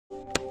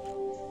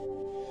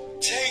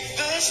Take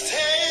the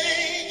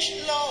stage,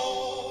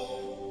 Lord,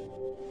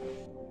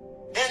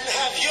 and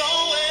have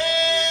your way.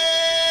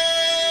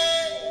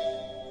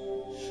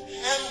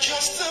 I'm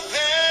just a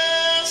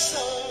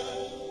vessel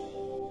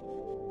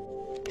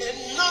and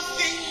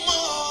nothing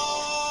more.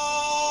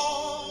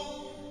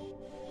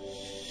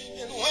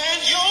 And when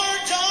you're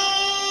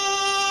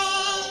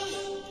done,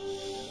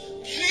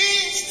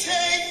 please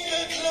take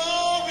the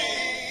glory.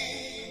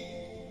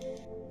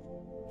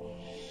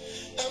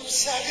 I'm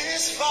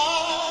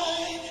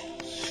satisfied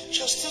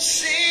just to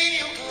see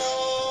you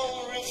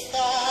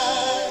glorified.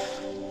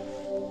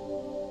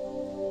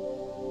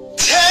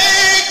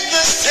 Take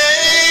the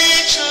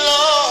stage,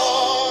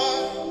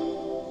 Lord,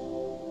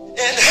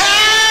 and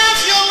have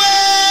your way.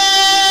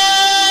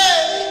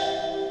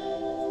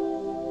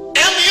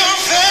 I'm your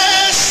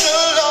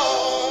vessel,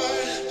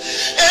 Lord,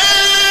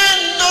 and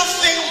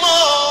nothing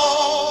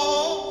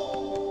more.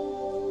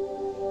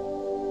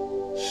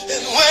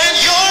 And when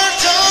you're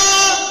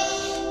done,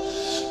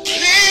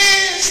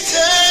 please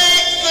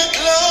take the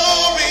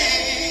glory.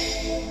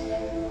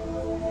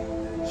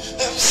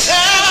 I'm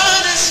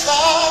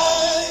satisfied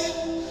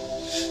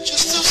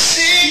just to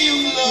see you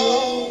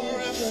glorified.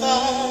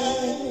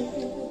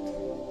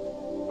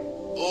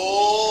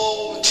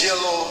 Oh, dear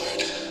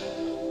Lord,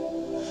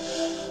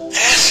 I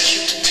ask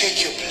you to take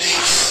your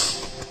place.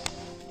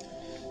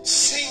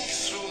 Sing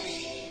through me,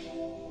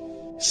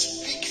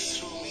 speak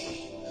through me,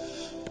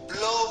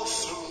 blow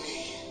through me,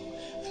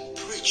 and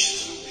preach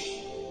through me.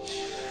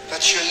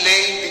 Let your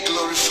name be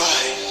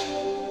glorified.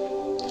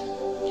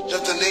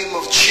 Let the name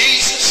of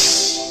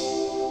Jesus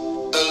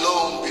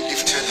alone be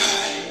lifted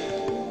high.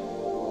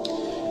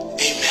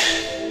 Amen.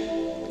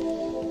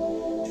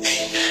 Amen.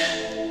 Amen.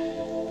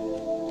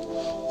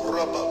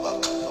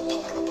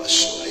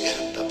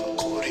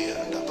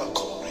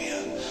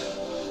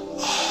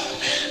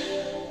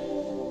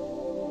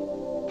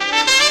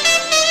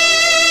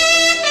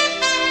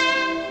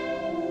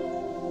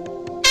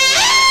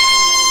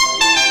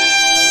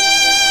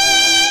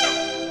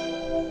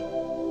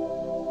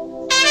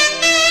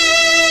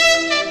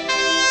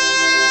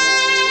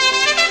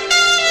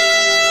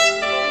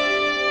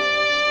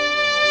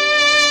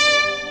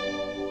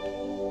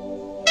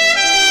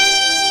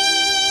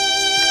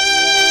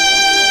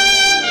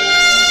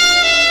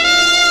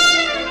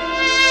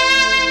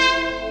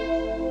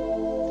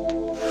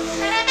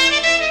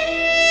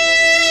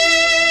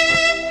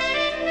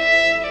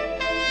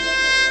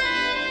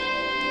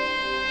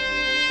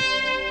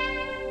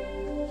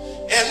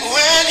 And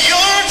when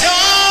you're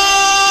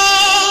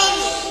done,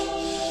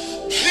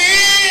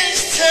 please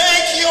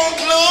take your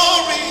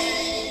glory.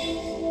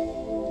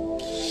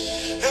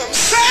 I'm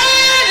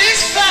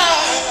satisfied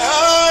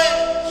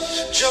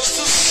just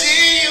to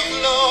see you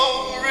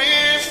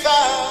glorified.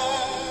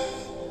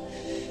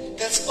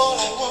 That's all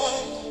I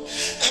want.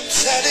 I'm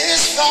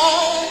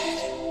satisfied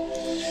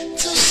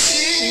to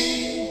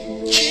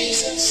see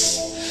Jesus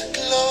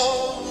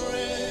glorified.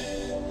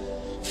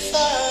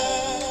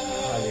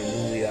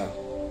 Hallelujah.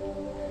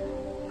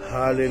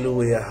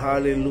 Hallelujah.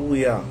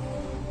 Hallelujah.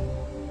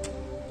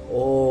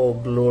 Oh,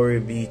 glory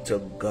be to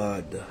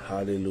God.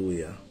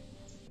 Hallelujah.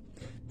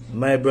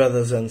 My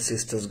brothers and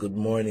sisters, good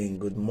morning.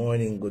 Good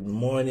morning. Good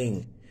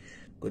morning.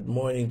 Good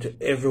morning to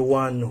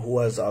everyone who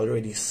has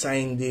already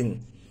signed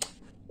in.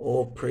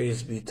 Oh,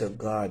 praise be to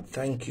God.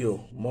 Thank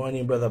you.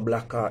 Morning, Brother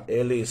Blacker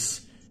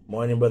Ellis.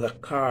 Morning, Brother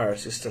Carr,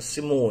 Sister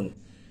Simone.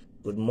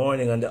 Good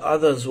morning. And the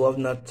others who are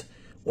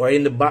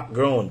in the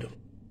background.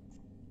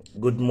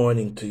 Good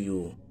morning to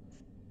you.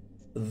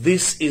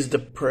 This is the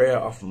prayer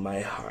of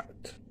my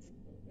heart,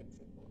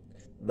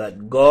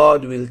 that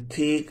God will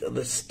take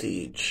the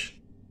stage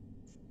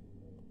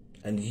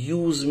and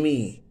use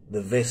me,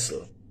 the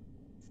vessel,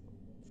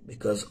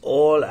 because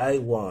all I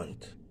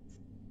want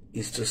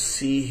is to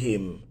see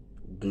him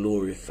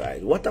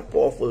glorified. What a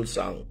powerful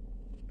song.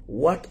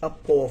 What a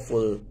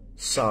powerful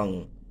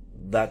song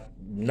that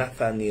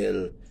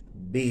Nathaniel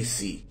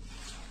Basie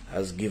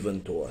has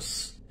given to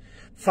us.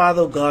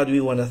 Father God, we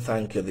want to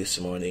thank you this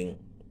morning.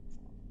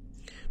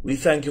 We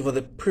thank you for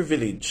the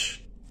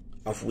privilege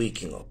of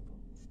waking up.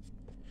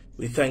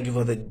 We thank you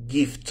for the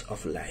gift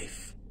of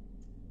life.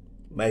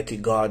 Mighty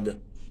God,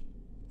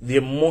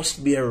 there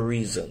must be a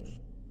reason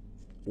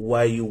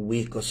why you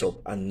wake us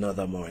up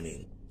another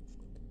morning.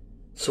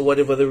 So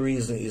whatever the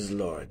reason is,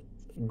 Lord,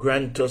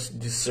 grant us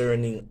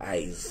discerning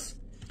eyes,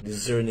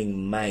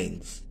 discerning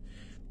minds,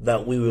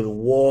 that we will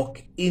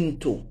walk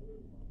into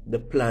the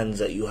plans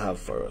that you have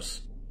for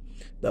us,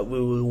 that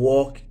we will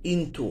walk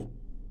into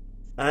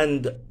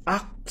and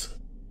act,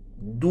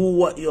 do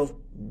what you have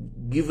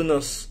given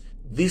us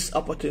this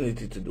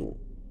opportunity to do.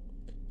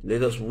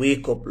 Let us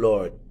wake up,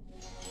 Lord,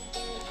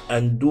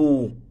 and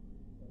do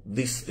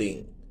this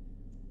thing.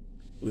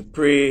 We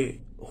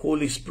pray,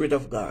 Holy Spirit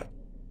of God,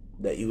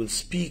 that you will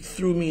speak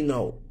through me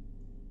now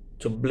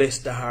to bless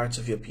the hearts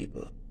of your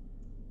people.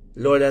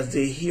 Lord, as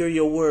they hear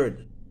your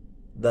word,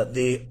 that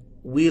they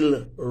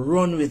will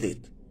run with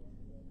it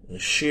and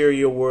share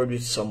your word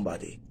with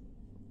somebody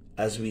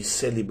as we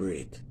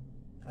celebrate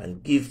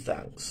and give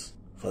thanks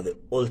for the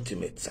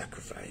ultimate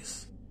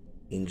sacrifice.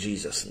 In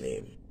Jesus'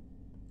 name,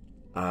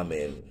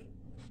 amen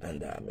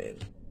and amen.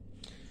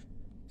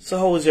 So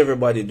how is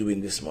everybody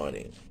doing this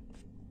morning?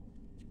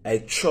 I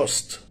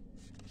trust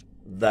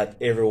that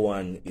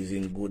everyone is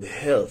in good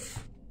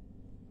health.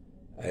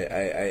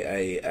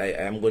 I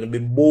am going to be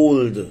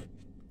bold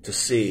to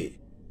say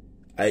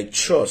I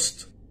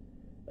trust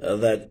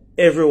that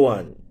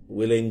everyone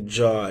will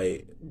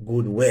enjoy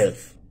good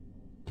wealth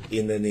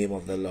in the name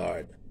of the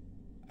Lord.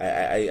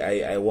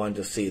 I want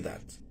to say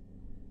that.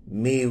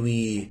 May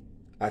we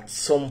at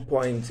some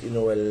point in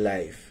our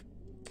life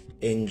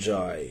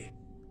enjoy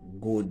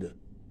good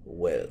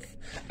wealth.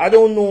 I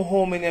don't know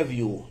how many of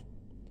you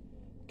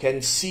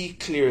can see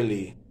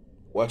clearly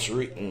what's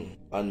written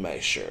on my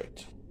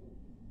shirt,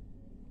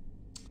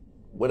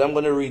 but I'm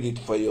going to read it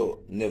for you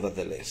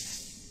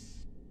nevertheless.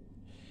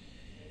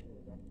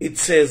 It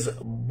says,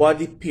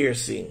 "Body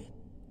piercing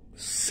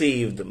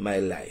saved my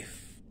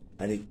life."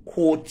 And it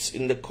quotes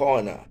in the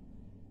corner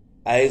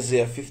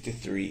Isaiah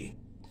 53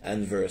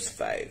 and verse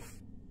 5.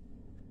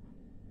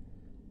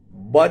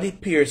 Body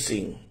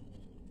piercing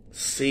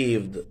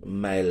saved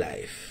my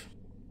life.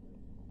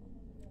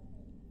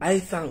 I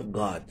thank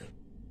God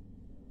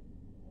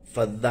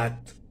for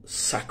that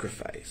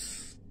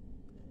sacrifice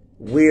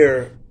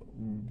where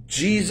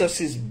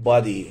Jesus'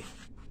 body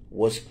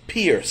was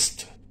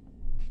pierced,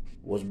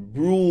 was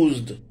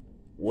bruised,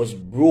 was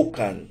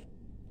broken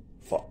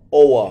for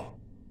our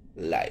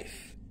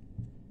life.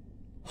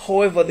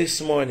 However,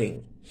 this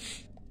morning,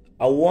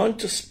 I want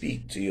to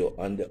speak to you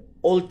on the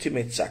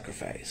ultimate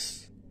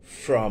sacrifice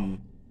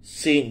from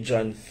St.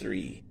 John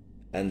 3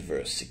 and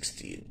verse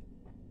 16.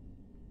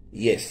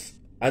 Yes,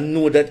 I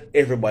know that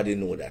everybody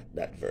knows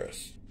that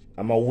verse.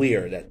 I'm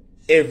aware that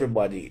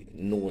everybody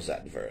knows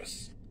that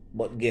verse.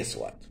 But guess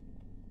what?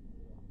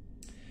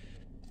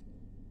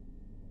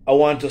 I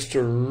want us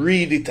to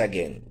read it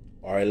again,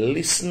 or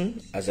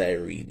listen as I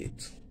read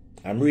it.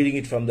 I'm reading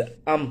it from the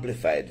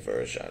Amplified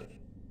Version.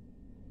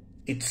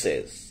 It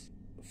says,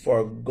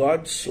 "For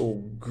God so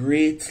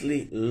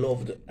greatly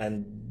loved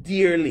and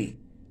dearly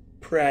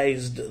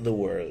prized the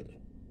world,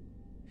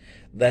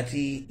 that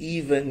he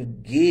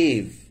even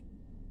gave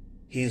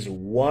his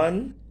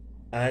one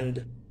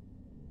and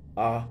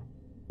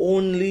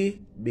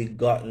only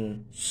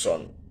begotten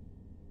Son,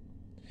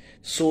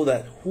 so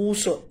that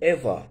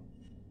whosoever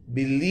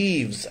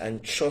believes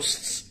and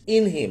trusts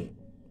in him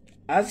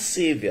as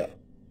Savior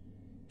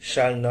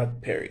shall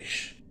not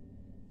perish,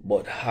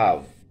 but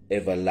have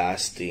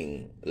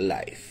everlasting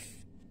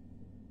life.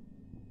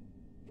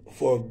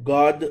 For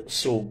God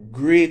so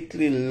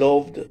greatly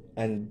loved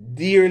and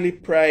dearly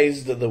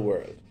prized the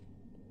world,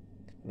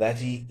 that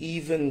he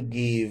even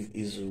gave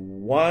his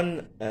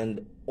one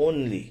and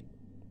only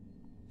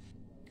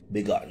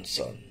begotten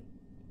Son,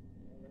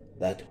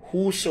 that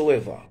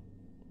whosoever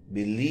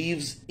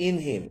believes in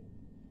him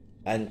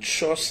and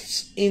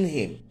trusts in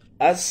him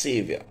as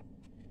Savior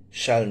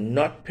shall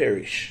not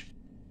perish,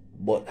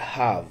 but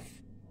have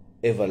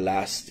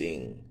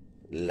everlasting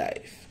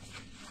life."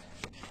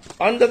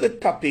 Under the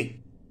topic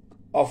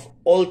of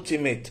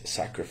ultimate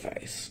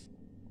sacrifice,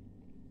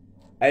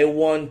 I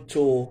want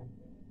to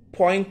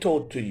point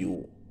out to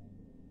you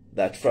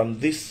that from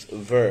this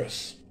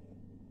verse,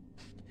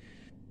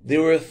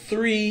 there were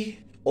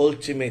three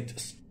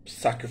ultimate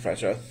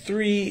sacrifices, or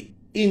three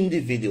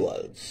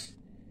individuals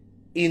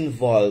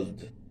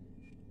involved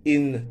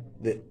in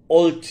the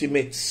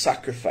ultimate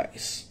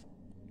sacrifice,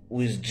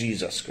 who is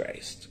Jesus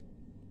Christ.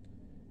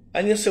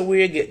 And you say,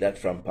 where you get that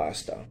from,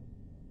 Pastor?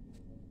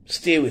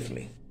 Stay with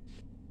me.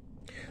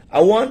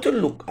 I want to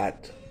look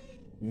at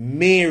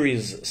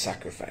Mary's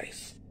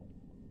sacrifice.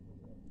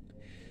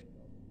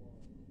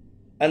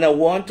 And I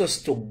want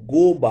us to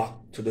go back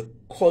to the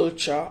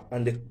culture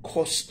and the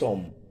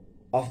custom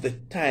of the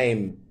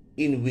time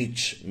in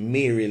which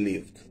Mary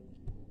lived.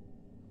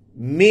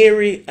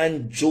 Mary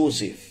and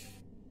Joseph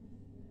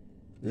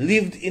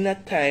lived in a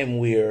time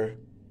where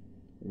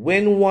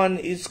when one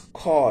is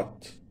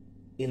caught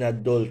in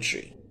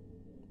adultery,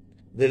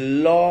 the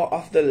law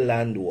of the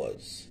land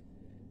was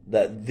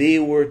that they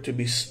were to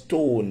be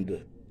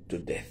stoned to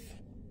death.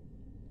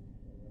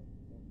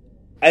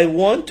 I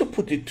want to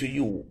put it to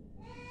you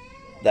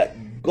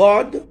that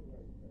God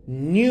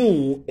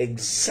knew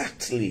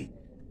exactly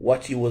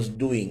what he was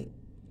doing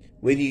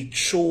when he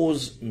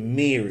chose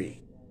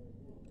Mary,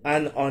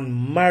 an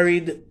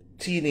unmarried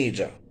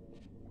teenager,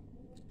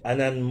 an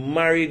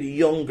unmarried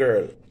young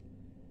girl.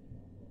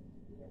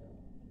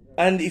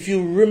 And if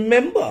you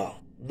remember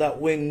that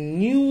when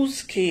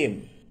news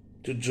came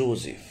to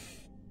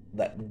Joseph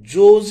that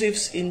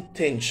Joseph's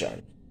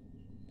intention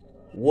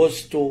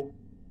was to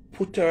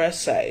put her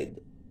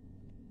aside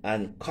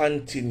and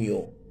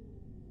continue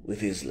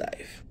with his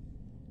life,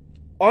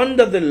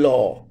 under the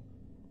law,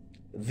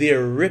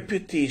 their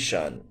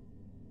reputation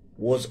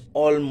was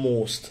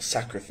almost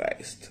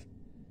sacrificed.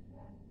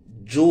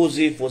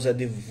 Joseph was a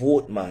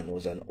devout man,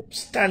 was an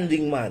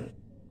upstanding man,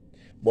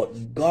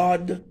 but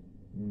God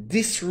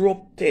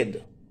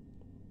disrupted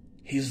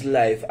his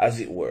life, as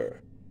it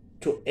were,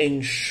 to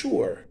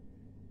ensure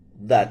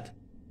that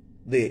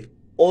the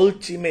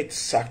ultimate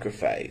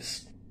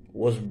sacrifice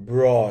was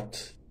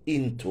brought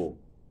into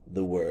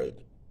the world.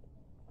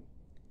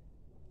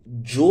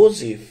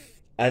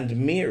 Joseph and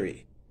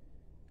Mary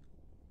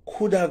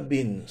could have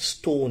been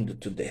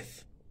stoned to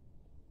death,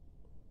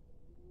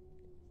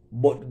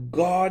 but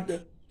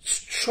God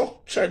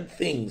structured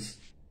things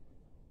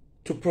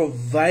to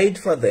provide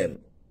for them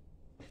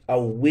a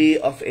way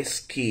of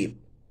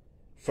escape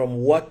from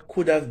what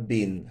could have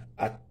been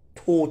a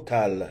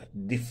total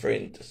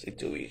different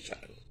situation.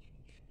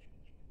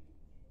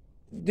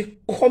 The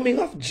coming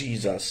of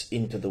Jesus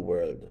into the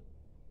world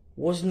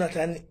was not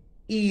an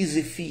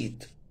easy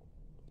feat.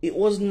 It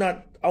was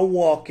not a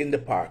walk in the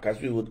park,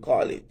 as we would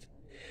call it.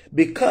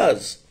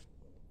 Because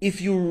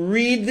if you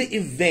read the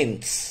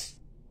events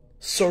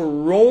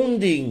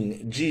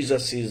surrounding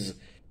Jesus'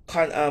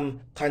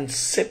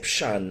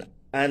 conception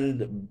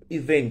and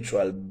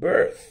eventual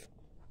birth,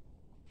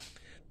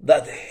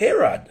 that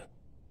Herod,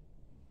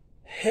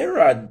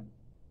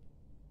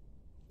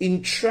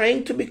 in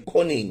trying to be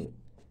cunning,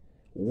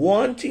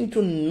 wanting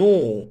to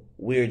know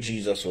where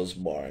Jesus was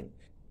born,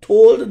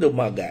 told the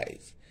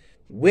Magi's,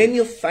 when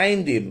you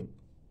find him,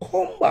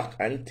 come back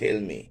and tell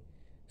me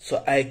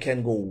so I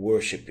can go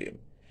worship him.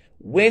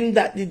 When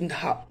that didn't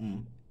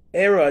happen,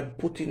 Herod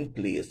put in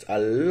place a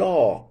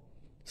law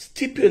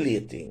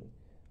stipulating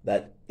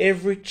that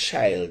every male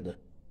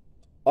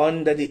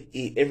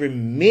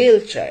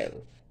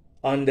child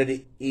under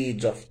the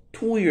age of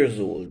 2 years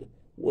old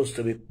was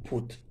to be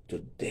put to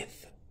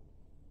death.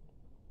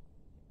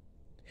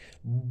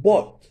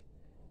 But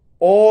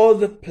all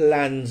the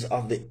plans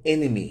of the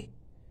enemy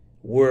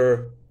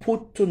were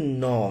put to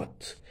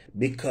naught,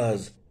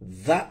 because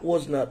that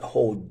was not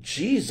how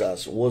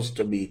Jesus was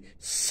to be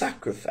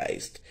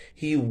sacrificed.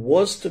 He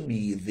was to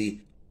be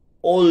the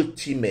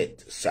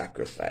ultimate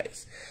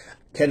sacrifice.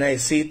 Can I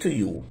say to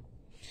you,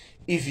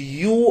 if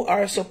you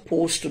are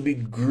supposed to be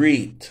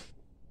great,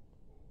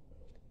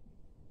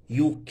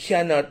 you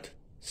cannot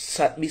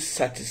be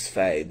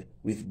satisfied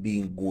with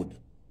being good.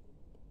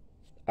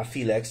 I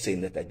feel like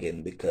saying that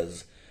again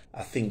because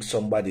I think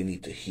somebody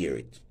needs to hear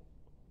it.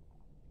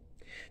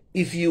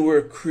 If you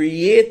were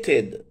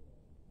created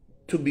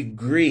to be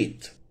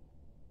great,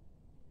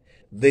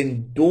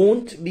 then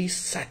don't be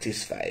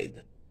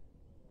satisfied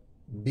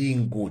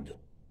being good,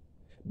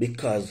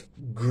 because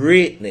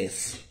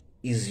greatness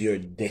is your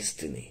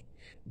destiny.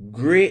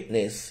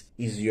 Greatness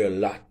is your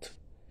lot.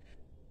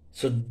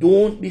 So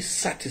don't be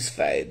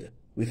satisfied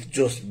with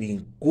just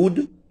being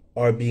good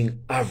or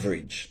being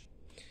average.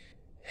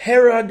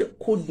 Herod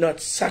could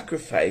not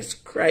sacrifice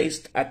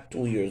Christ at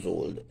 2 years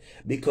old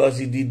because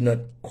he did not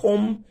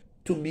come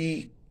to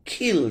be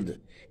killed.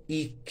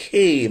 He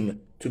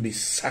came to be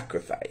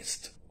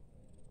sacrificed.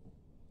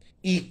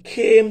 He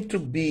came to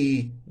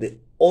be the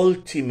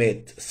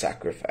ultimate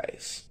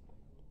sacrifice.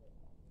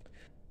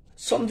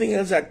 Something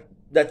else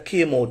that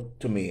came out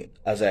to me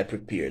as I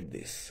prepared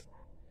this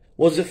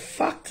was the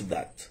fact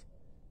that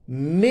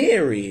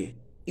Mary,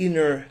 in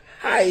her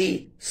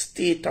high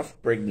state of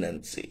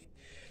pregnancy,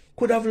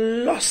 could have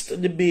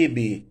lost the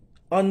baby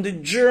on the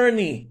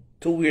journey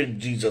to where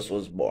Jesus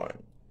was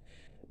born,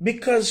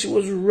 because she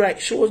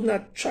was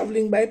not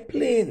traveling by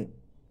plane.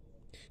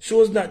 She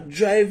was not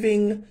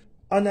driving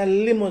on a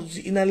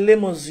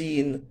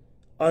limousine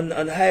on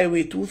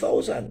Highway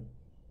 2000.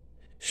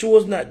 She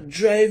was not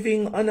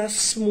driving on a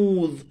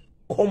smooth,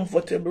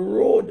 comfortable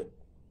road.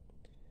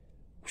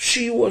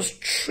 She was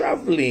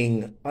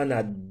traveling on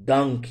a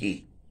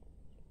donkey.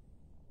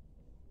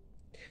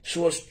 She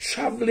was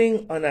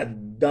traveling on a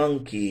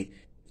donkey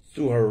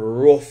through a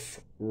rough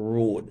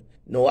road.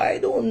 Now, I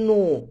don't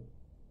know,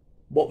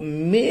 but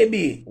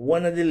maybe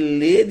one of the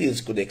ladies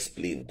could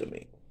explain to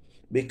me.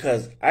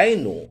 Because I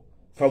know,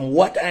 from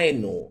what I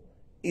know,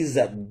 is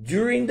that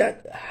during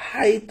that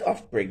height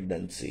of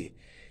pregnancy,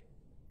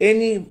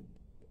 any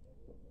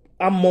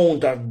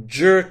amount of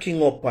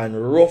jerking up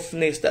and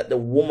roughness that the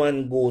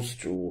woman goes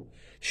through,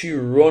 she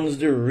runs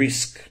the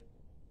risk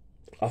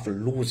of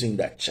losing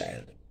that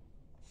child.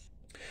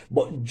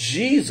 But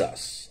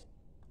Jesus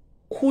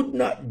could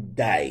not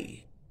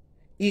die.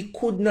 He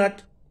could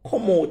not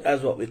come out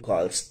as what we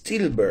call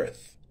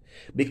stillbirth,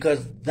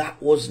 because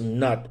that was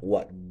not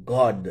what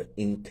God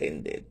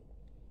intended.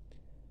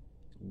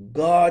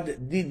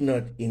 God did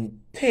not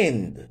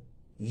intend,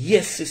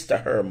 yes, Sister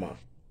Hermon,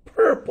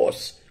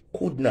 purpose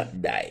could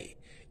not die.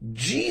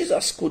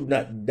 Jesus could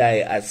not die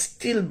as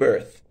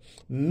stillbirth.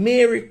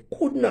 Mary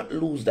could not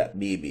lose that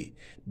baby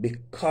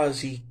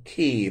because he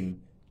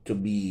came to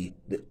be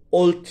the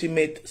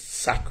ultimate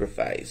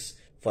sacrifice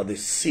for the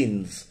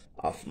sins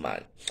of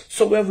man.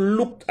 So we have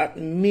looked at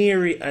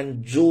Mary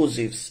and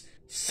Joseph's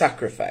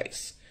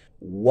sacrifice.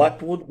 What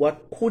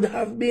could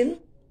have been?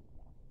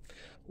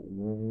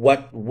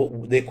 What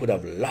they could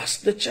have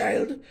lost the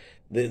child.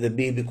 The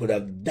baby could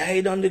have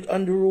died on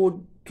the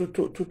road to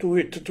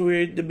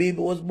where the baby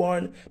was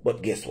born.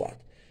 But guess what?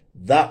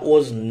 That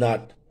was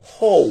not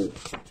how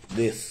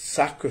the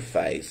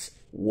sacrifice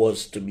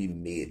was to be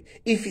made.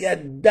 If he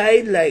had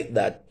died like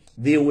that,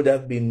 there would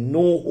have been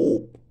no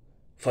hope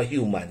for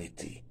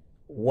humanity.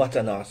 What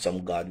an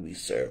awesome God we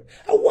serve.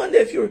 I wonder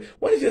if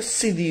you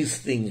see these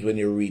things when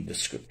you read the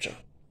scripture.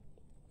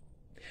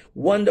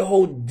 Wonder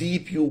how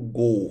deep you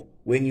go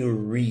when you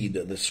read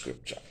the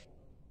scripture.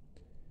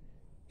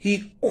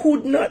 He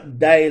could not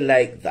die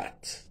like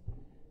that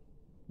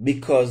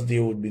because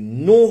there would be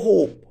no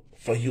hope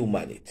for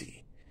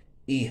humanity.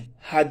 He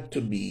had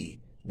to be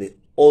the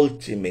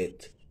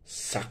ultimate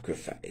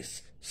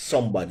sacrifice.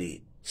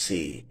 Somebody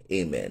say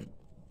amen.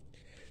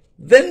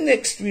 Then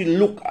next we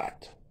look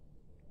at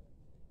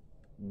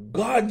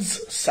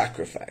God's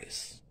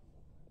sacrifice.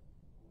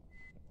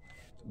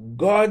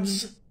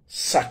 God's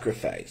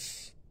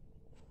sacrifice.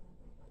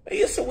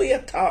 Yes, the way you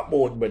talk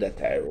about, Brother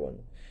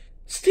Tyrone.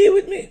 Stay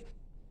with me.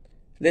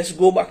 Let's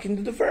go back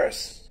into the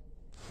verse.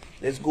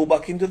 Let's go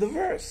back into the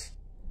verse.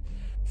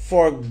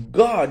 For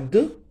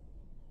God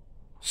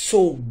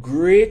so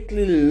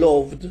greatly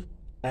loved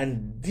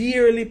and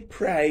dearly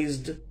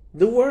prized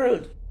the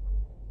world.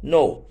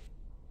 No,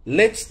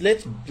 let's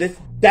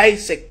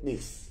dissect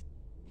this.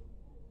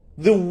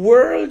 The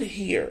world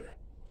here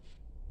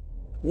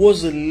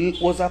was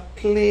a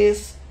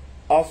place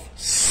of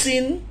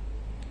sin,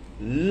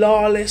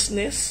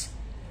 lawlessness,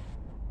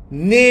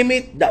 name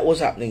it, that was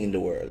happening in the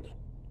world.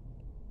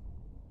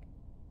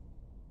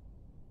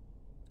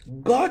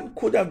 God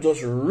could have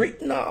just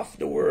written off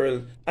the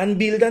world and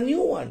built a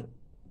new one.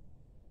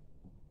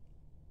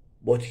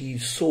 But he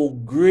so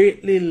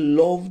greatly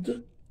loved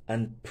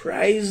and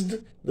prized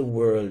the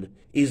world,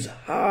 his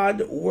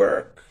hard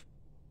work.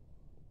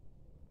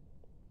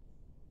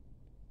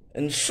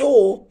 And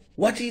so,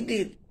 what he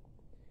did,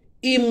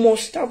 he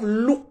must have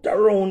looked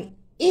around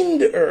in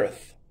the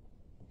earth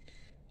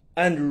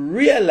and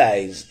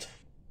realized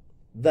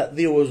that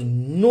there was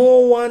no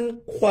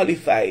one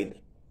qualified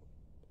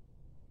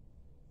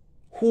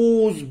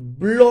whose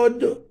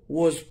blood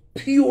was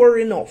pure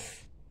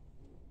enough,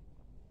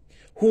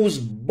 whose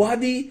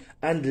body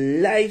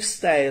and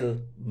lifestyle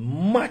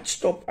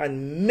matched up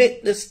and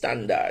met the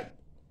standard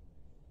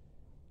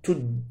to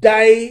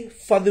die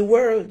for the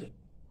world.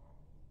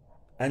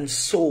 And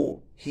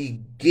so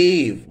he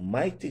gave,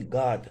 mighty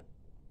God,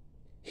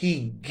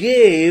 he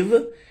gave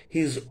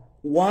his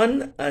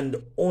one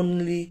and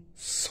only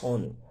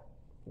Son,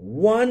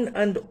 one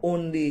and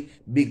only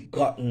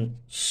begotten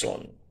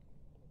Son.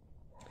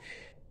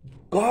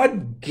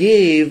 God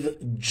gave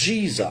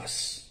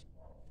Jesus.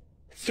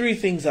 Three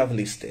things I've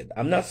listed.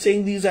 I'm not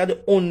saying these are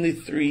the only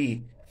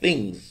three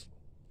things.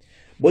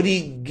 But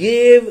he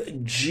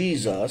gave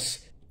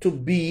Jesus to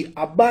be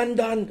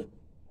abandoned.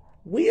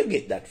 Where you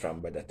get that from,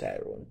 Brother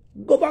Tyrone?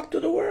 Go back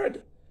to the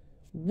word.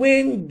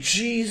 When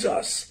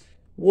Jesus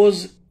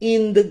was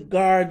in the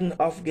Garden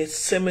of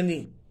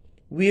Gethsemane,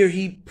 where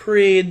he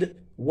prayed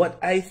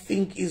what I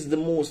think is the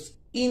most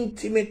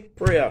intimate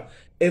prayer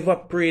ever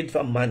prayed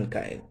for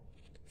mankind.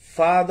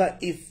 Father,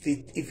 if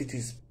it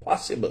is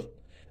possible,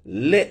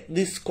 let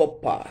this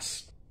cup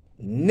pass.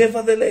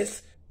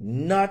 Nevertheless,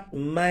 not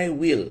my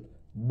will,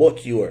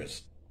 but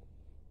yours.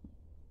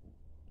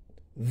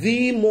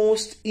 The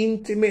most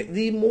intimate,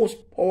 the most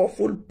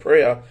powerful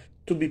prayer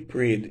to be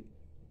prayed,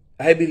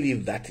 I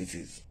believe that it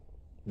is.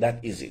 That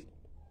is it.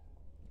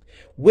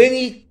 When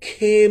he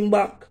came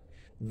back,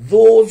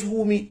 those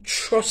whom he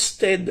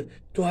trusted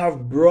to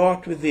have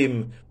brought with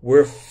him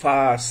were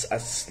fast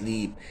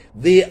asleep.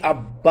 They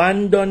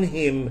abandoned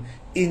him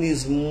in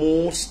his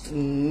most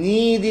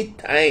needy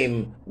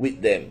time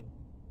with them.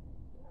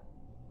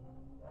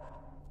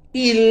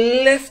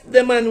 He left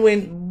them and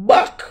went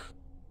back.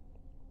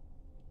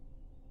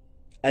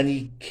 And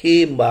he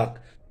came back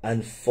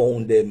and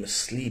found them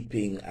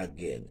sleeping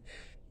again.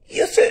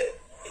 He said,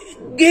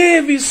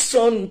 gave his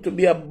Son to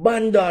be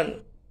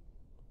abandoned.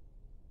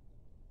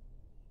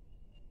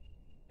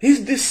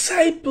 His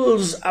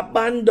disciples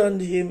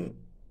abandoned him.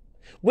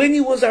 When he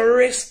was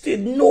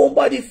arrested,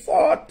 nobody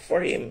fought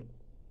for him.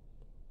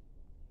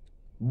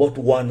 But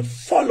one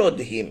followed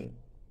him.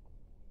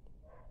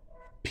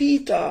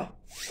 Peter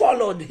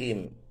followed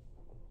him.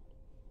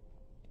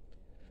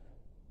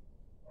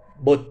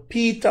 But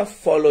Peter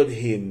followed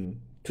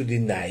him to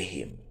deny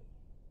him.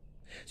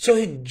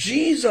 So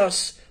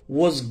Jesus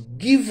was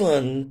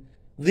given,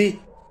 the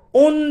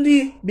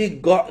only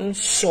begotten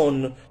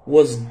Son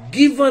was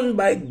given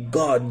by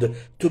God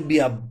to be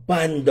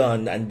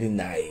abandoned and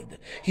denied.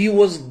 He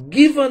was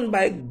given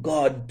by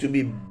God to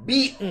be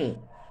beaten.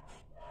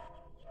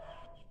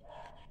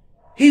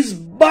 His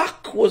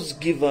back was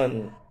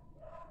given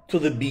to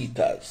the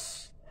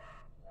beaters,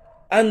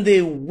 and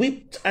they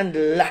whipped and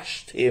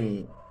lashed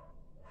him.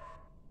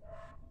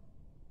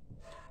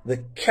 The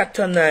cat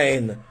o'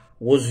 nine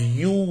was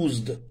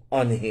used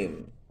on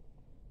him.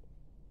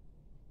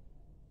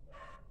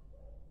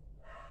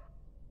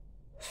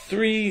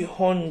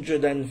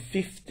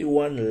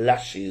 351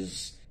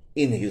 lashes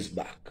in his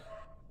back.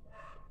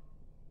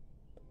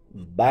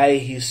 By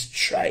his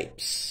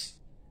stripes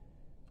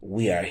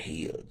we are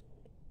healed.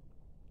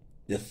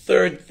 The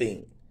third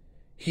thing,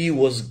 he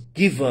was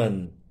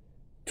given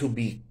to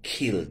be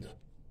killed.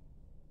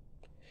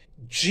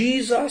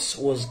 Jesus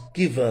was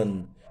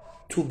given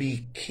to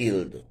be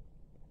killed.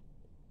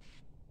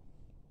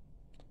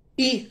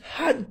 He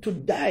had to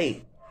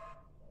die.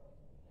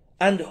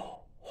 And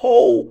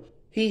how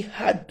he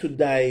had to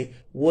die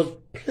was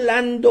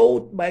planned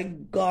out by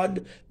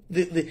God.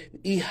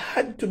 He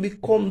had to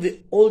become the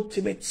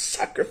ultimate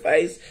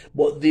sacrifice,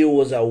 but there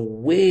was a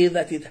way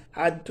that it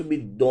had to be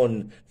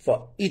done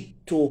for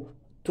it to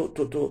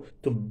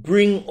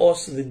bring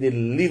us the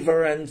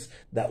deliverance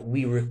that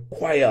we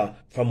require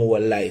from our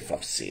life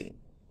of sin.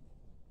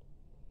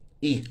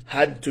 He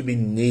had to be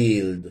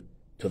nailed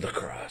to the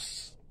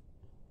cross.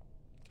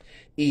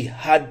 He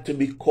had to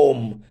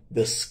become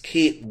the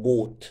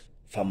scapegoat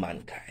for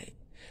mankind.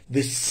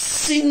 The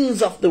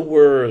sins of the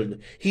world.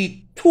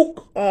 He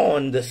took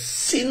on the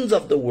sins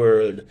of the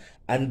world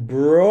and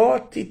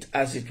brought it,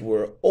 as it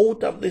were,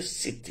 out of the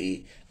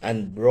city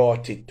and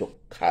brought it to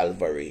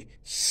Calvary.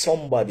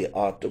 Somebody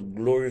ought to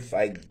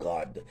glorify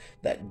God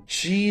that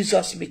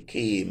Jesus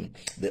became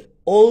the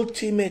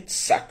ultimate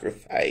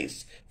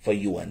sacrifice for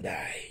you and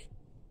I.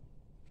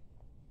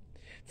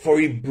 For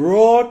he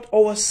brought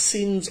our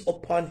sins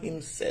upon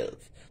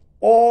himself,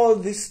 all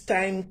this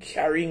time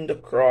carrying the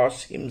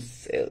cross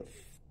himself.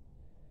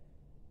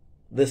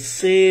 The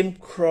same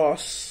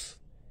cross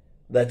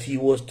that he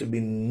was to be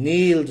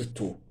nailed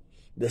to,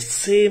 the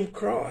same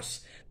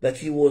cross that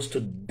he was to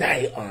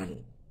die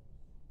on.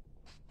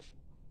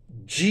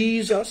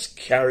 Jesus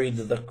carried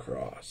the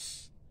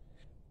cross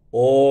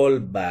all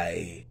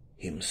by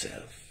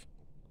himself.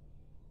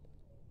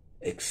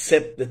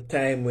 Except the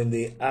time when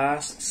they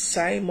asked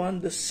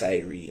Simon the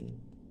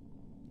Cyrene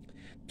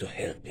to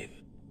help him.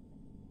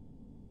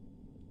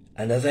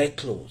 And as I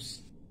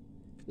close,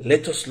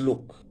 let us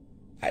look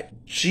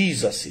at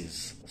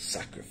Jesus'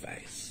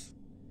 sacrifice.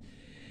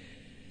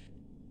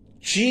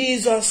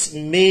 Jesus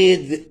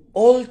made the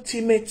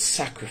ultimate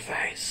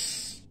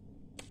sacrifice.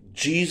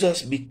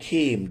 Jesus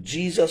became,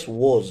 Jesus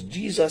was,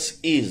 Jesus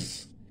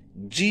is,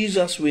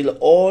 Jesus will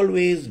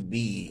always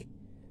be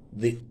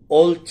the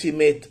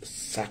ultimate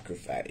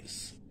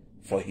sacrifice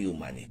for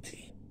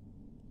humanity.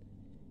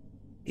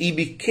 He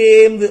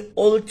became the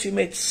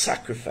ultimate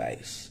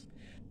sacrifice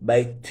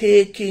by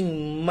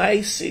taking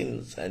my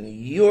sins and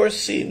your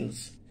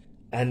sins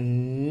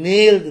and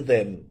nailed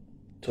them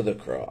to the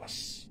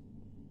cross.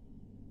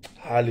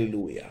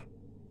 Hallelujah.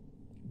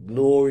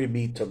 Glory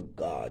be to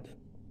God.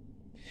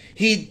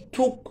 He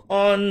took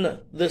on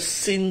the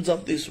sins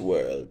of this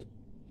world.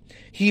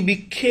 He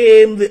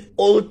became the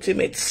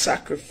ultimate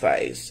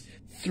sacrifice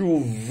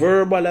through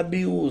verbal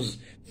abuse,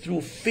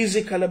 through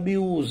physical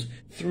abuse,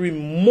 through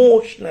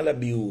emotional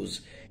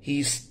abuse.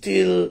 He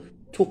still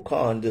took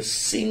on the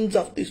sins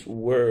of this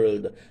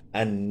world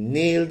and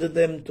nailed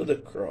them to the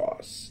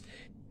cross.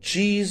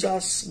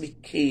 Jesus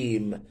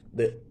became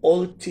the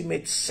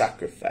ultimate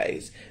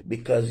sacrifice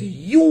because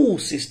you,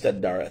 Sister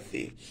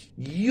Dorothy,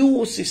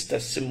 you, Sister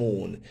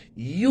Simone,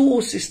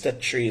 you, Sister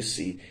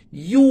Tracy,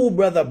 you,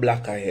 Brother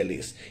Blacker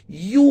Ellis,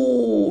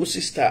 you,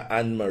 Sister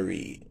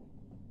Anne-Marie,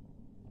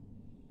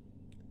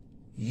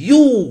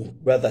 you,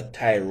 Brother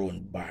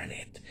Tyrone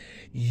Barnett,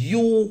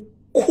 you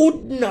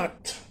could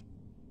not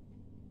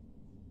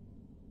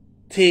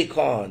take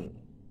on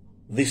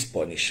this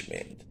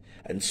punishment.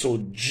 And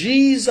so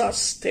Jesus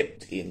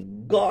stepped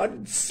in.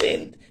 God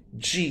sent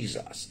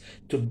Jesus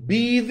to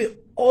be the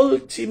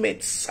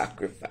ultimate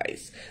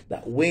sacrifice,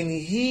 that when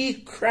he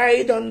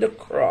cried on the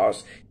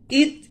cross,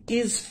 "It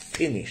is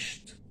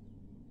finished,"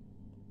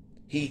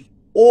 he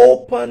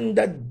opened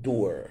the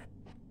door.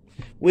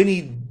 When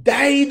he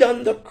died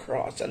on the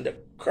cross and the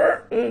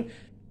curtain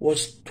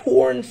was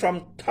torn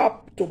from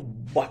top to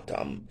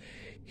bottom,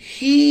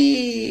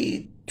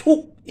 he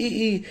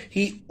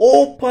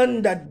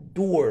opened that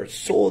door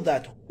so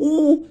that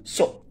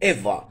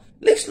whosoever,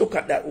 let's look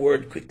at that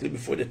word quickly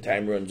before the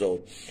time runs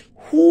out.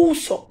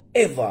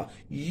 Whosoever,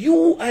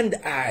 you and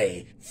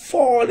I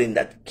fall in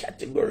that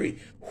category.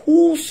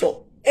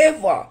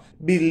 Whosoever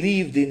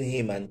believed in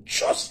him and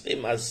trust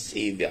him as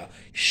Savior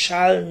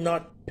shall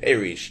not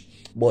perish,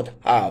 but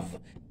have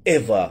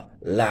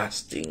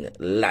everlasting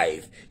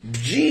life.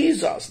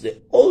 Jesus, the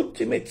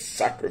ultimate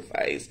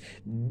sacrifice,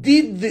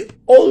 did the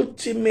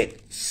ultimate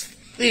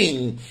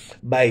thing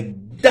by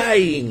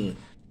dying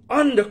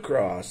on the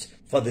cross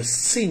for the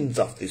sins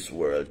of this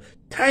world.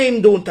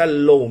 Time don't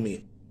allow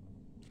me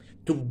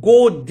to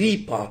go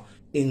deeper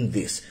in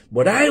this,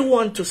 but I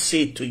want to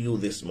say to you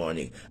this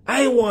morning,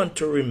 I want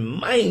to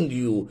remind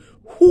you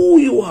who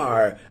you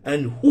are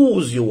and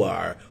whose you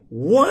are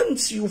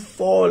once you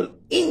fall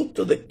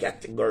into the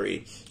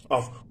category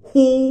of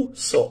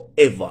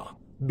whosoever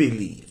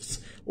believes.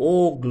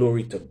 Oh,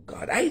 glory to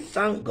God. I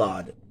thank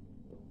God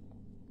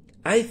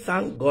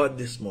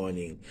this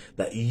morning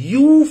that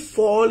you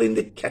fall in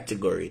the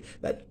category,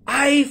 that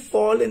I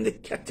fall in the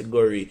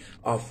category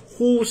of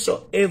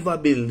whosoever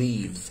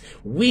believes.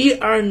 We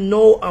are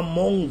now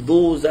among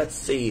those that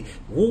say,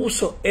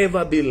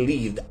 whosoever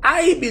believed.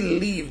 I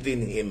believed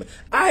in him.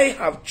 I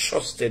have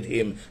trusted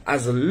him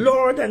as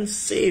Lord and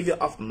Savior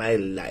of my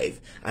life.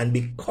 And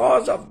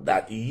because of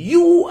that,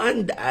 you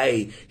and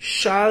I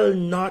shall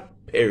not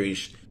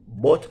perish,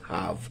 but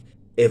have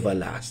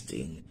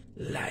everlasting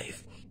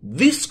life.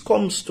 This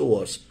comes to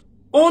us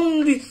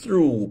only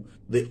through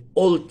the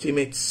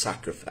ultimate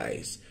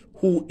sacrifice,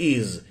 who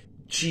is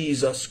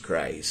Jesus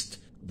Christ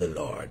the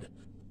Lord.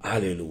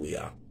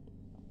 Hallelujah.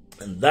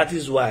 And that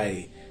is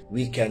why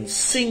we can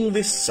sing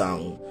this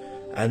song,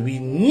 and we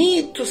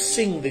need to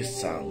sing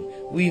this song.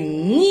 We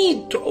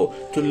need to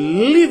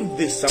live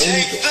this song. We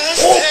need to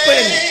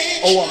open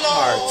our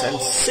hearts and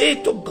say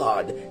to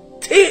God,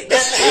 take the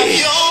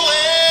stage.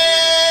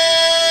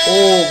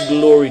 Oh,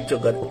 glory to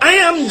God. I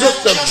am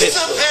just a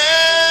vessel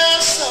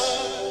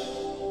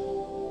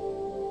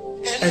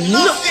and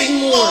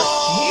nothing more.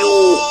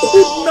 You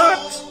could not.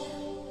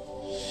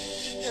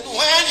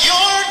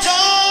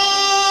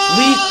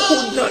 We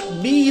could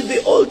not be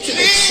the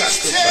ultimate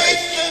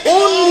sacrifice.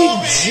 Only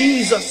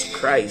Jesus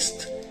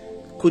Christ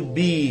could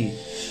be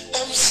the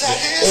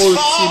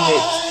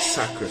ultimate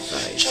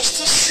sacrifice.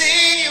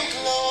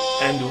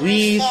 And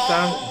we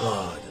thank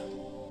God.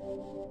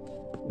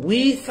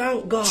 We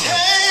thank God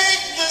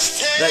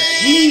that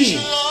He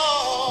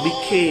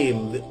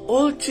became the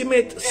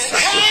ultimate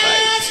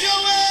sacrifice.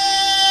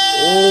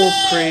 Oh,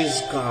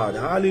 praise God.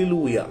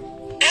 Hallelujah.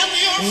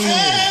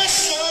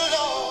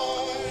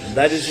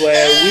 That is why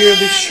I wear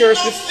this shirt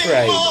with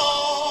pride.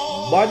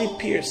 Body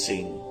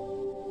piercing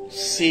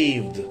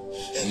saved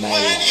my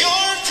life.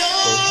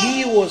 For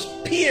He was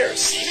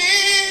pierced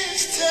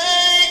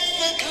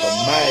for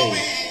my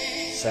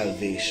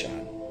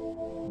salvation.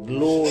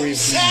 Glory be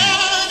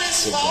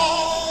to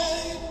God.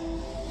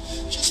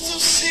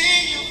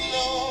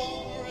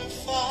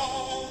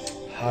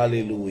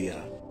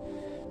 Hallelujah.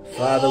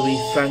 Father, we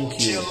thank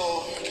you.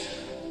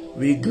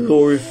 We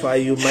glorify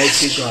you,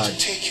 mighty God,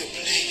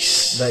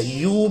 that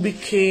you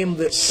became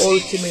the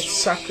ultimate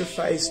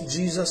sacrifice,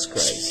 Jesus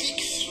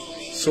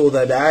Christ, so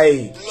that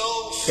I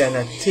can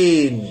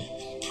attain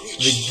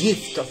the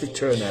gift of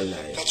eternal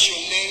life.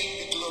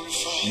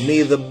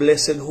 May the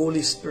blessed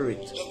Holy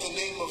Spirit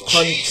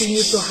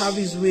continue to have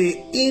His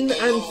way in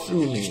and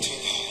through me.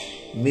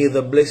 May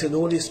the blessed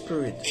Holy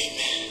Spirit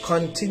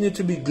continue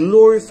to be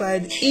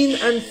glorified in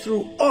and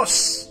through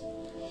us.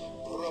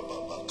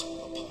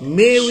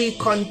 May we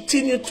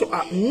continue to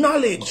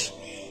acknowledge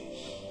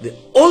the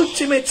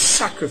ultimate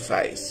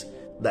sacrifice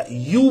that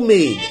you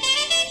made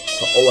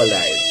for our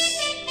lives.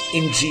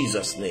 In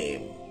Jesus'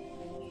 name.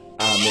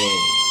 Amen.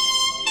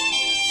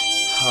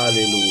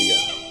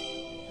 Hallelujah.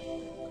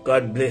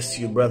 God bless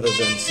you, brothers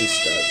and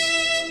sisters.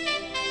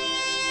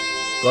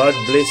 God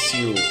bless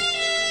you.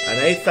 And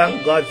I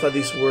thank God for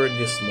this word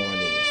this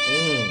morning.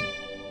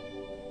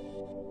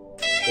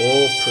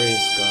 Oh,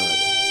 praise God.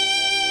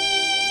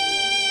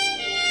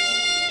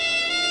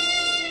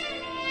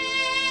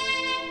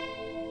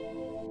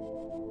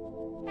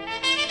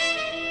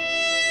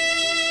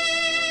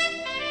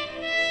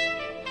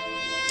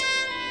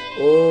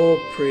 Oh,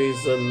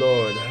 praise the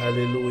Lord.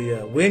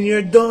 Hallelujah. When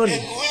you're done,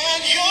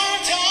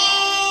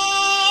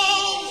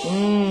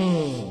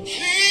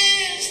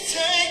 please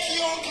take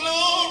your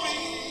glory.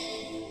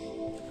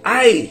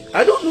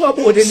 I don't know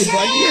about anybody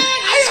else.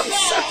 I am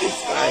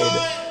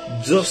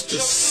satisfied just to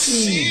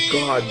see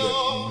God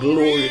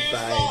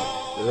glorified.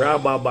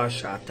 Rababa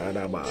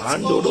shataraba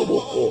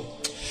andoroboko.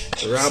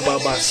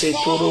 Rababa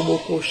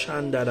setoroboko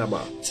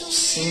shandaraba.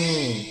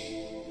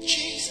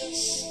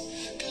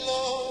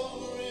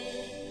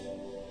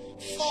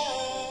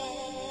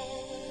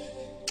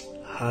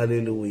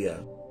 Hallelujah.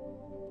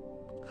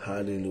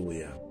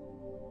 Hallelujah.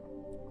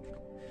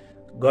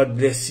 God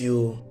bless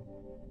you,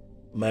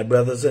 my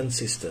brothers and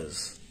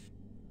sisters.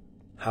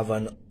 Have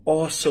an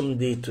awesome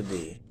day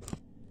today.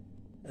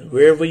 And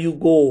wherever you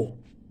go,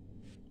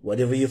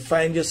 whatever you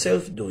find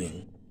yourself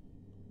doing,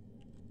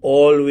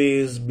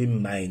 always be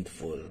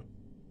mindful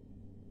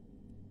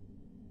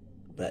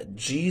that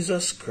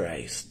Jesus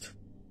Christ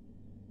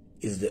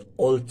is the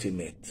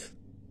ultimate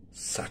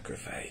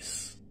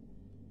sacrifice.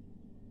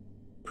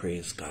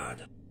 Praise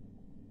God.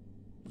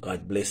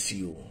 God bless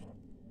you.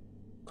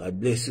 God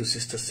bless you,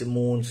 Sister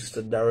Simone,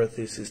 Sister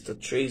Dorothy, Sister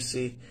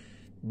Tracy,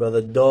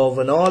 Brother Dove,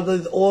 and all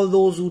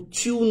those who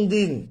tuned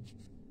in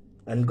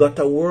and got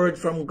a word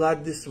from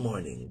God this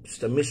morning.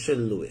 Sister Michelle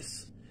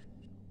Lewis.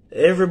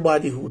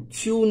 Everybody who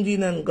tuned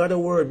in and got a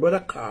word.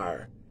 Brother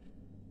Carr,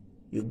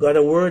 you got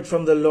a word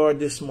from the Lord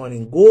this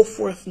morning. Go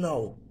forth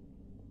now.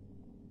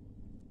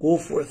 Go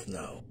forth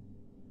now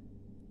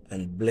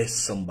and bless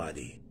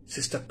somebody.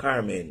 Sister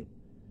Carmen,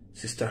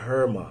 Sister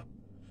Hermon,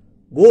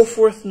 go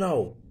forth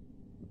now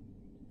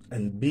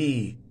and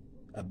be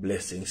a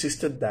blessing.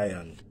 Sister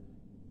Diane,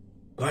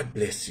 God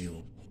bless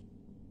you.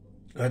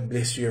 God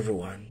bless you,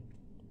 everyone.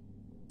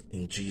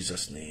 In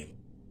Jesus' name.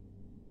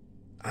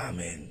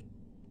 Amen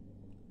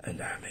and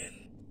amen.